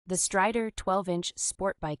The Strider 12-inch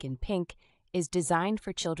sport bike in pink is designed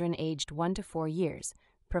for children aged 1 to 4 years,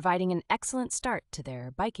 providing an excellent start to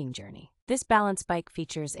their biking journey. This balance bike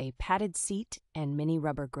features a padded seat and mini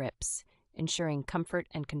rubber grips, ensuring comfort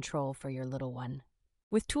and control for your little one.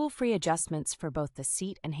 With tool-free adjustments for both the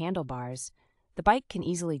seat and handlebars, the bike can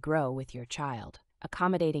easily grow with your child,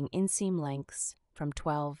 accommodating inseam lengths from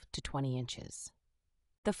 12 to 20 inches.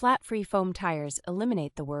 The flat-free foam tires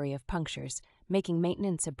eliminate the worry of punctures, making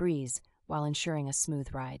maintenance a breeze while ensuring a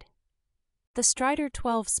smooth ride. The Strider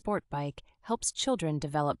 12 sport bike helps children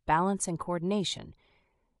develop balance and coordination,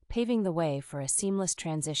 paving the way for a seamless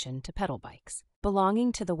transition to pedal bikes.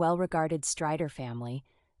 Belonging to the well-regarded Strider family,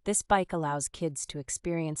 this bike allows kids to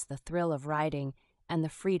experience the thrill of riding and the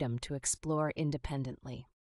freedom to explore independently.